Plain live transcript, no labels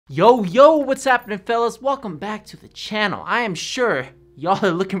Yo, what's happening, fellas? Welcome back to the channel. I am sure y'all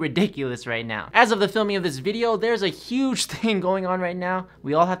are looking ridiculous right now. As of the filming of this video, there's a huge thing going on right now.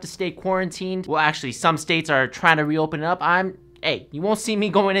 We all have to stay quarantined. Well, actually, some states are trying to reopen up. Hey, you won't see me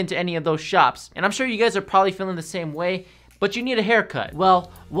going into any of those shops. And I'm sure you guys are probably feeling the same way, but you need a haircut.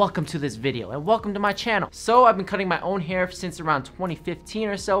 Well, welcome to this video and welcome to my channel. So I've been cutting my own hair since around 2015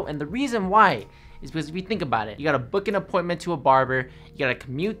 or so, and the reason why is because if you think about it, you gotta book an appointment to a barber, you gotta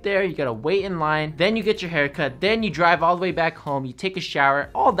commute there, you gotta wait in line, then you get your haircut, then you drive all the way back home, you take a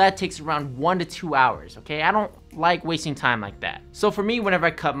shower. All that takes around 1 to 2 hours, okay? I don't like wasting time like that. So for me, whenever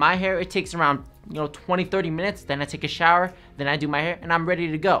I cut my hair, it takes around 20-30 minutes, then I take a shower, then I do my hair, and I'm ready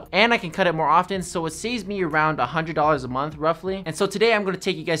to go. And I can cut it more often, so it saves me around $100 a month roughly. And so today I'm going to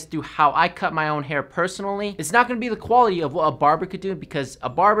take you guys through how I cut my own hair personally. It's not going to be the quality of what a barber could do, because a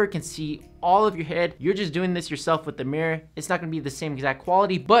barber can see all of your head. You're just doing this yourself with the mirror. It's not going to be the same exact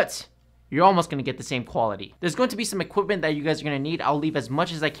quality, but you're almost going to get the same quality. There's going to be some equipment that you guys are going to need. I'll leave as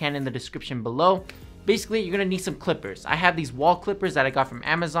much as I can in the description below. Basically, you're gonna need some clippers. I have these wall clippers that I got from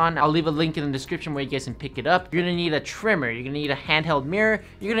Amazon. I'll leave a link in the description where you guys can pick it up. You're gonna need a trimmer. You're gonna need a handheld mirror.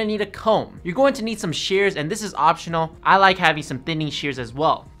 You're gonna need a comb. You're going to need some shears, and this is optional. I like having some thinning shears as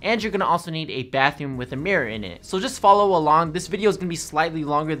well. And you're gonna also need a bathroom with a mirror in it. So just follow along. This video is gonna be slightly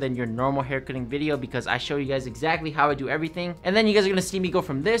longer than your normal haircutting video because I show you guys exactly how I do everything. And then you guys are gonna see me go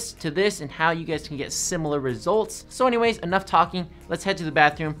from this to this and how you guys can get similar results. So anyways, enough talking. Let's head to the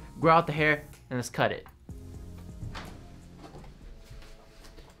bathroom, grow out the hair, and let's cut it.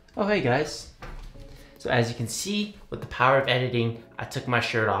 Oh, hey guys. So as you can see, with the power of editing, I took my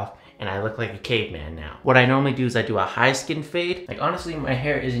shirt off and I look like a caveman now. What I normally do is I do a high skin fade. Like honestly, my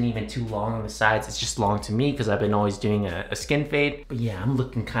hair isn't even too long on the sides. It's just long to me because I've been always doing a skin fade. But yeah, I'm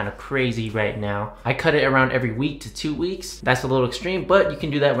looking kind of crazy right now. I cut it around every week to 2 weeks. That's a little extreme, but you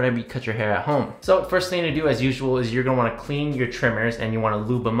can do that whenever you cut your hair at home. So first thing to do as usual is you're gonna wanna clean your trimmers and you wanna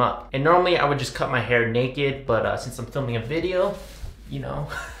lube them up. And normally I would just cut my hair naked, but since I'm filming a video,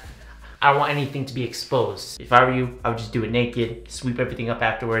 I don't want anything to be exposed. If I were you, I would just do it naked, sweep everything up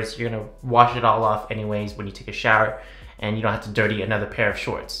afterwards. You're gonna wash it all off anyways when you take a shower, and you don't have to dirty another pair of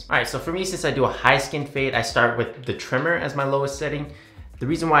shorts. All right, so for me, since I do a high skin fade, I start with the trimmer as my lowest setting. The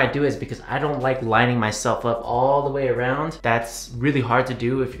reason why I do it is because I don't like lining myself up all the way around. That's really hard to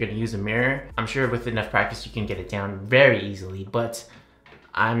do if you're gonna use a mirror. I'm sure with enough practice, you can get it down very easily, but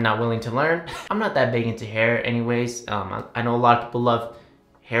I'm not willing to learn. I'm not that big into hair anyways. I know a lot of people love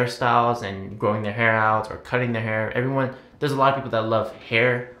hairstyles and growing their hair out or cutting their hair. There's a lot of people that love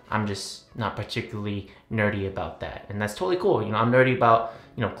hair. I'm just not particularly nerdy about that, and that's totally cool. I'm nerdy about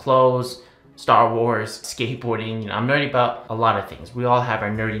clothes, Star Wars, skateboarding. I'm nerdy about a lot of things. We all have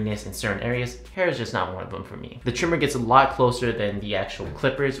our nerdiness in certain areas. Hair is just not one of them for me. The trimmer gets a lot closer than the actual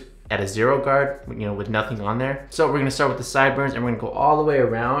clippers at a zero guard, with nothing on there. So we're gonna start with the sideburns and we're gonna go all the way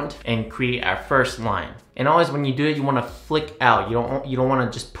around and create our first line. And always when you do it, you wanna flick out. You don't wanna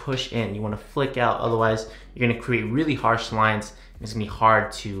just push in. You wanna flick out, otherwise you're gonna create really harsh lines. It's gonna be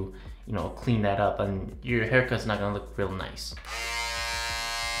hard to, clean that up, and your haircut's not gonna look real nice.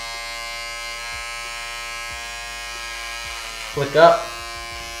 Flick up,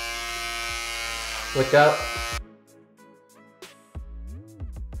 flick up.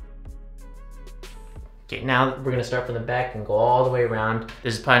 Okay, now we're gonna start from the back and go all the way around.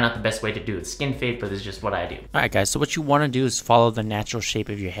 This is probably not the best way to do it, skin fade, but this is just what I do. All right guys, so what you wanna do is follow the natural shape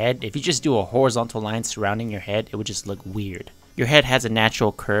of your head. If you just do a horizontal line surrounding your head, it would just look weird. Your head has a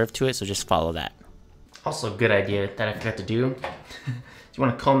natural curve to it, so just follow that. Also a good idea that I forgot to do. You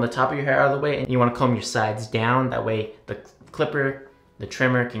wanna comb the top of your hair out of the way, and you wanna comb your sides down. That way the clipper, the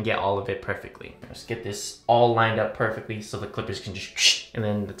trimmer can get all of it perfectly. Just get this all lined up perfectly so the clippers can just, and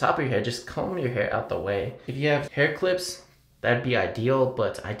then the top of your head, just comb your hair out the way. If you have hair clips, that'd be ideal,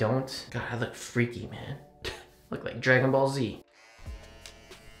 but I don't. God, I look freaky, man. Look like Dragon Ball Z.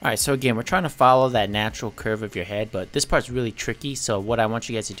 All right, so again, we're trying to follow that natural curve of your head, but this part's really tricky. So what I want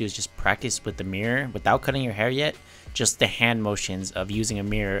you guys to do is just practice with the mirror without cutting your hair yet, just the hand motions of using a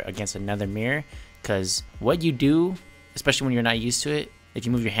mirror against another mirror. Because what you do, especially when you're not used to it, if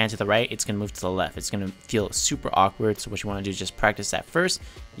you move your hand to the right, it's gonna move to the left. It's gonna feel super awkward. So what you wanna do is just practice that first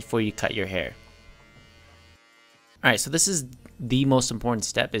before you cut your hair. All right, so this is the most important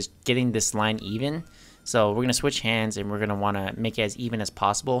step, is getting this line even. So we're gonna switch hands and we're gonna wanna make it as even as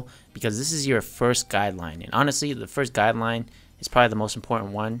possible because this is your first guideline. And honestly, the first guideline is probably the most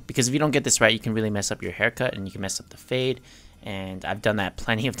important one, because if you don't get this right, you can really mess up your haircut and you can mess up the fade. And I've done that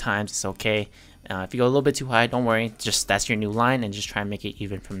plenty of times. It's okay. If you go a little bit too high, don't worry. Just that's your new line, and just try and make it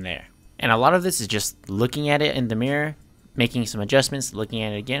even from there. And a lot of this is just looking at it in the mirror. making some adjustments, looking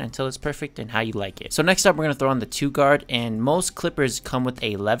at it again until it's perfect and how you like it. So next up, we're going to throw on the 2 guard, and most clippers come with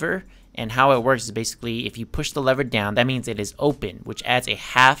a lever. And how it works is basically if you push the lever down, that means it is open, which adds a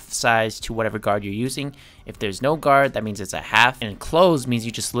half size to whatever guard you're using. If there's no guard, that means it's a half. And closed means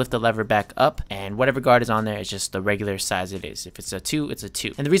you just lift the lever back up, and whatever guard is on there is just the regular size it is. If it's a 2, it's a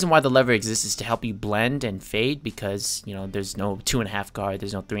 2. And the reason why the lever exists is to help you blend and fade, because, you know, there's no 2.5 guard,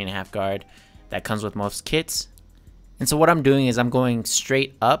 there's no 3.5 guard that comes with most kits. And so what I'm doing is I'm going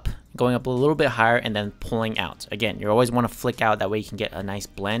straight up, going up a little bit higher, and then pulling out. Again, you always want to flick out, that way you can get a nice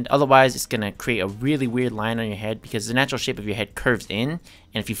blend. Otherwise, it's going to create a really weird line on your head, because the natural shape of your head curves in,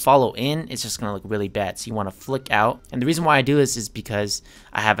 and if you follow in, it's just going to look really bad. So you want to flick out. And the reason why I do this is because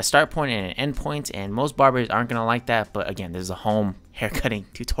I have a start point and an end point, and most barbers aren't going to like that. But again, there's a home haircutting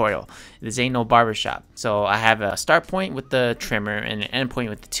tutorial. This ain't no barber shop. So I have a start point with the trimmer and an end point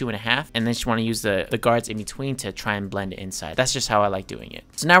with the 2.5, and then you want to use the guards in between to try and blend it inside. That's just how I like doing it.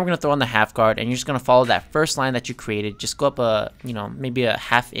 So now we're going to throw on the half guard, and you're just going to follow that first line that you created. Just go up a, you know, maybe a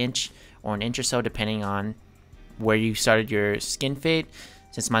 ½ inch or an inch or so, depending on where you started your skin fade.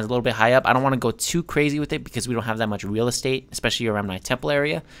 Since mine's a little bit high up, I don't want to go too crazy with it because we don't have that much real estate, especially around my temple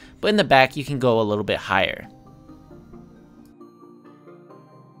area. But in the back, you can go a little bit higher.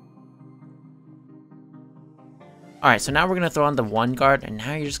 Alright, so now we're going to throw on the 1 guard, and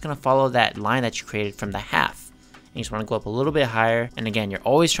now you're just going to follow that line that you created from the half. And you just want to go up a little bit higher, and again, you're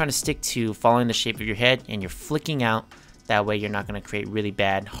always trying to stick to following the shape of your head, and you're flicking out. That way you're not going to create really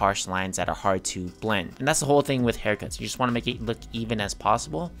bad, harsh lines that are hard to blend. And that's the whole thing with haircuts. You just want to make it look even as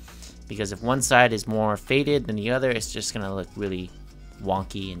possible, because if one side is more faded than the other, it's just going to look really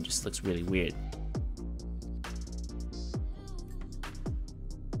wonky and just looks really weird.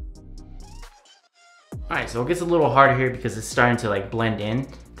 Alright, so it gets a little harder here because it's starting to like blend in.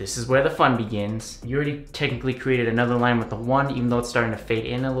 This is where the fun begins. You already technically created another line with the 1, even though it's starting to fade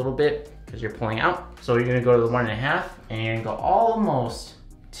in a little bit because you're pulling out. So you're gonna go to the 1.5, and you're gonna go almost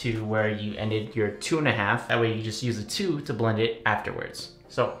to where you ended your 2.5. That way you just use the 2 to blend it afterwards.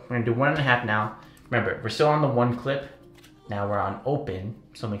 So we're gonna do 1.5 now. Remember, we're still on the 1 clip. Now we're on open,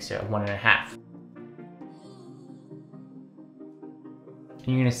 so it makes it a 1.5. And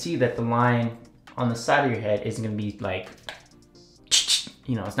you're gonna see that the line on the side of your head isn't gonna be like,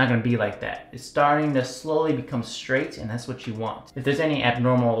 you know, it's not gonna be like that. It's starting to slowly become straight, and that's what you want. If there's any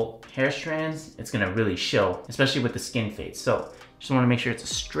abnormal hair strands, it's gonna really show, especially with the skin fade. So just wanna make sure it's a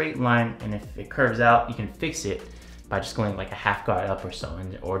straight line, and if it curves out, you can fix it by just going like a half guard up or so,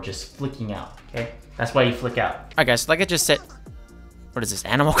 or just flicking out, okay? That's why you flick out. All right guys, like I just said, what is this,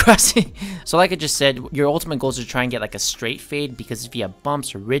 Animal Crossing? So like I just said, your ultimate goal is to try and get like a straight fade, because if you have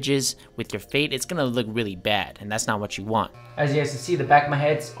bumps or ridges with your fade, it's gonna look really bad, and that's not what you want. As you guys can see, the back of my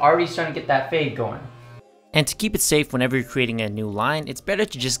head's already starting to get that fade going. And to keep it safe whenever you're creating a new line, it's better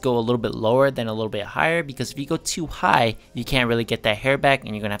to just go a little bit lower than a little bit higher, because if you go too high, you can't really get that hair back,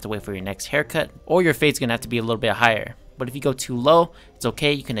 and you're gonna have to wait for your next haircut, or your fade's gonna have to be a little bit higher. But if you go too low, it's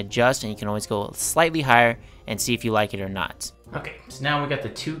okay, you can adjust, and you can always go slightly higher and see if you like it or not. Okay, so now we got the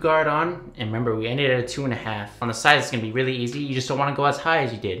 2 guard on, and remember we ended at a 2.5. On the sides, it's gonna be really easy. You just don't wanna go as high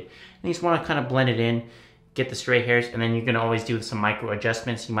as you did. And you just wanna kind of blend it in, get the straight hairs, and then you're gonna always do some micro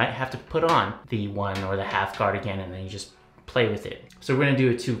adjustments. You might have to put on the 1 or the half guard again, and then you just play with it. So we're gonna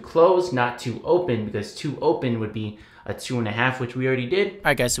do a 2 close, not 2 open, because 2 open would be a 2.5, which we already did. All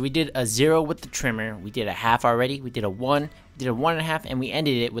right guys, so we did a 0 with the trimmer. We did a half already. We did a 1, we did a 1.5, and we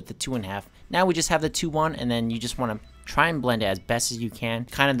ended it with the 2.5. Now we just have the 2-1, and then you just wanna try and blend it as best as you can.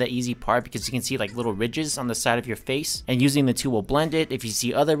 Kind of the easy part, because you can see like little ridges on the side of your face, and using the 2 will blend it. If you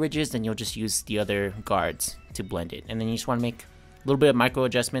see other ridges, then you'll just use the other guards to blend it. And then you just want to make a little bit of micro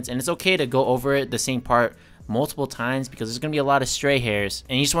adjustments, and it's okay to go over it the same part multiple times, because there's gonna be a lot of stray hairs,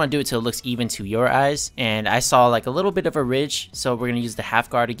 and you just want to do it till it looks even to your eyes. And I saw like a little bit of a ridge, so we're gonna use the half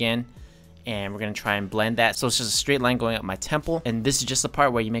guard again, and we're gonna try and blend that so it's just a straight line going up my temple. And this is just the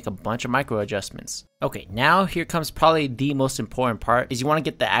part where you make a bunch of micro adjustments. Okay, now here comes probably the most important part, is you want to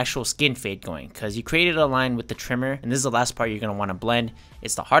get the actual skin fade going, because you created a line with the trimmer, and this is the last part you're gonna want to blend.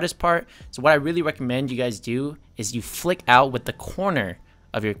 It's the hardest part. So what I really recommend you guys do is you flick out with the corner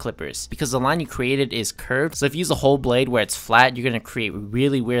of your clippers, because the line you created is curved. So if you use a whole blade where it's flat, you're gonna create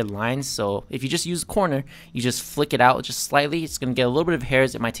really weird lines. So if you just use a corner, you just flick it out just slightly, it's gonna get a little bit of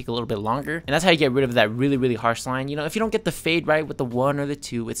hairs. It might take a little bit longer, and that's how you get rid of that really harsh line. You know, if you don't get the fade right with the 1 or the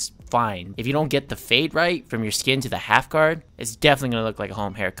 2, it's fine. If you don't get the fade right from your skin to the half guard, it's definitely gonna look like a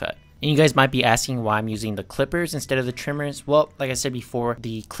home haircut. And you guys might be asking why I'm using the clippers instead of the trimmers. Well, like I said before,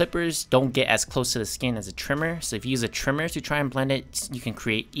 the clippers don't get as close to the skin as a trimmer. So if you use a trimmer to try and blend it, you can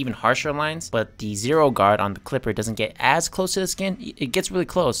create even harsher lines. But the zero guard on the clipper doesn't get as close to the skin. It gets really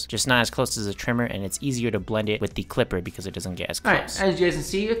close, just not as close as a trimmer, and it's easier to blend it with the clipper because it doesn't get as close. Alright, as you guys can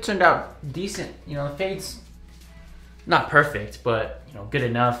see, it turned out decent. You know, the fade's not perfect, but you know, good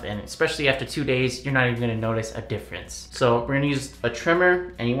enough, and especially after 2 days, you're not even gonna notice a difference. So we're gonna use a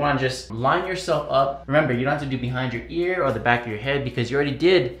trimmer, and you wanna just line yourself up. Remember, you don't have to do behind your ear or the back of your head because you already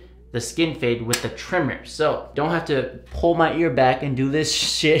did the skin fade with the trimmer. So don't have to pull my ear back and do this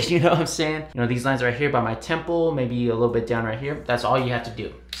shit, you know what I'm saying? You know, these lines right here by my temple, maybe a little bit down right here. That's all you have to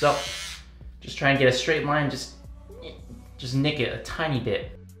do. So just try and get a straight line, just nick it a tiny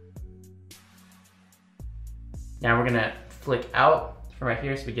bit. Now we're gonna flick out from right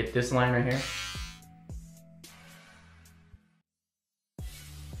here so we get this line right here.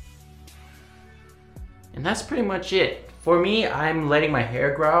 And that's pretty much it. For me, I'm letting my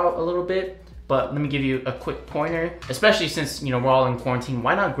hair grow out a little bit, but let me give you a quick pointer, especially since, you know, we're all in quarantine.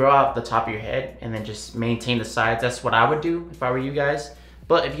 Why not grow out the top of your head and then just maintain the sides? That's what I would do if I were you guys.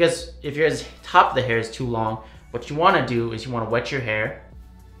 But if your top of the hair is too long, what you wanna do is you wanna wet your hair.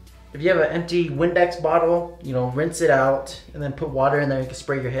 If you have an empty Windex bottle, you know, rinse it out and then put water in there. You can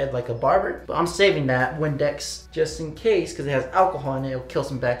spray your head like a barber. But I'm saving that Windex just in case because it has alcohol in it. It'll kill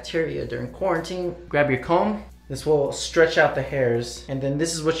some bacteria during quarantine. Grab your comb. This will stretch out the hairs. And then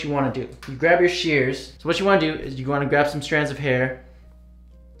this is what you want to do. You grab your shears. So what you want to do is you want to grab some strands of hair,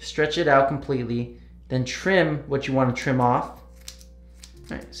 stretch it out completely, then trim what you want to trim off.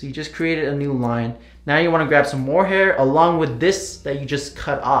 All right, so you just created a new line. Now you want to grab some more hair along with this that you just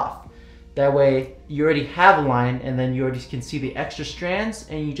cut off. That way you already have a line and then you already can see the extra strands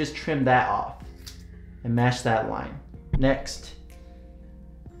and you just trim that off and match that line. Next,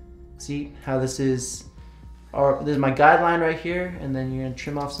 see how this is, this is my guideline right here, and then you're gonna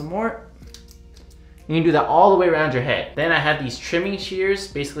trim off some more. You can do that all the way around your head. Then I have these trimming shears.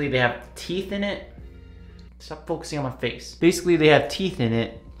 Basically they have teeth in it. Stop focusing on my face. Basically they have teeth in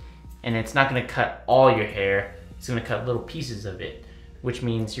it and it's not gonna cut all your hair. It's gonna cut little pieces of it, which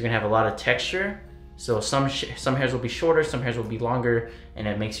means you're gonna have a lot of texture. So some hairs will be shorter, some hairs will be longer, and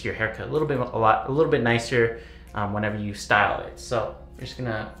it makes your haircut a little bit nicer whenever you style it. So you're just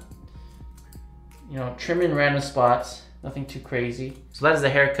gonna, you know, trim in random spots, nothing too crazy. So that is the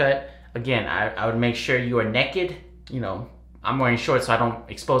haircut. Again, I would make sure you are naked. You know, I'm wearing shorts so I don't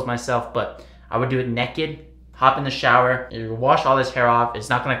expose myself, but I would do it naked. Hop in the shower, you wash all this hair off. It's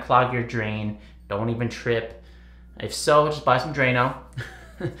not gonna clog your drain. Don't even trip. If so, just buy some Drano.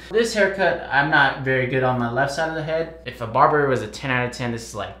 This haircut, I'm not very good on my left side of the head. If a barber was a 10 out of 10, this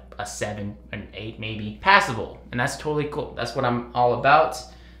is like a 7, an 8 maybe. Passable, and that's totally cool. That's what I'm all about.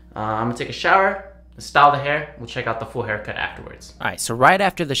 I'm gonna take a shower, style the hair. We'll check out the full haircut afterwards. All right, so right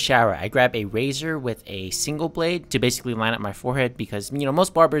after the shower, I grab a razor with a single blade to basically line up my forehead because, you know,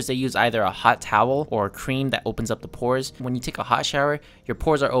 most barbers, they use either a hot towel or a cream that opens up the pores. When you take a hot shower, your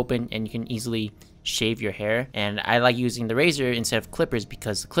pores are open and you can easily shave your hair. And I like using the razor instead of clippers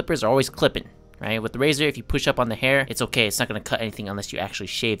because the clippers are always clipping. Right? With the razor, if you push up on the hair, it's okay. It's not gonna cut anything unless you actually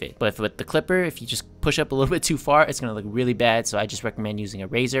shave it. But with the clipper, if you just push up a little bit too far, it's gonna look really bad. So I just recommend using a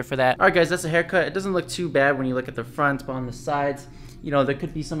razor for that. All right, guys, that's a haircut. It doesn't look too bad when you look at the front, but on the sides, you know, there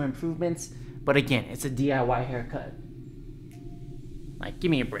could be some improvements. But again, it's a DIY haircut. Like, give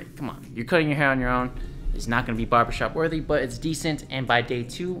me a break, come on. You're cutting your hair on your own. It's not gonna be barbershop worthy, but it's decent. And by day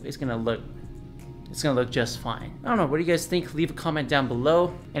 2, it's gonna look just fine. I don't know, what do you guys think? Leave a comment down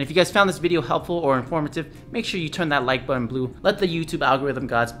below. And if you guys found this video helpful or informative, make sure you turn that like button blue. Let the YouTube algorithm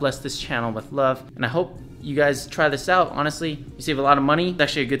gods bless this channel with love. And I hope you guys try this out. Honestly, you save a lot of money. It's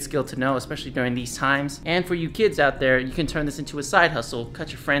actually a good skill to know, especially during these times. And for you kids out there, you can turn this into a side hustle.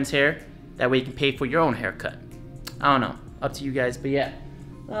 Cut your friend's hair. That way you can pay for your own haircut. I don't know, up to you guys, but yeah.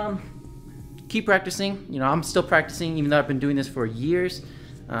 Keep practicing. You know, I'm still practicing, even though I've been doing this for years.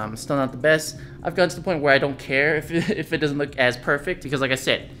 Still not the best. I've gotten to the point where I don't care if it doesn't look as perfect because, like I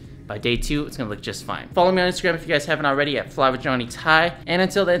said, by day 2, it's gonna look just fine. Follow me on Instagram if you guys haven't already at FlyWithJohnnyTie. And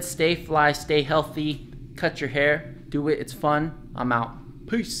until then, stay fly, stay healthy, cut your hair, do it, it's fun. I'm out.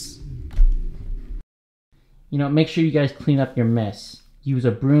 Peace. You know, make sure you guys clean up your mess. Use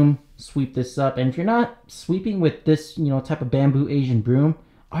a broom, sweep this up. And if you're not sweeping with this, you know, type of bamboo Asian broom,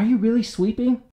 are you really sweeping?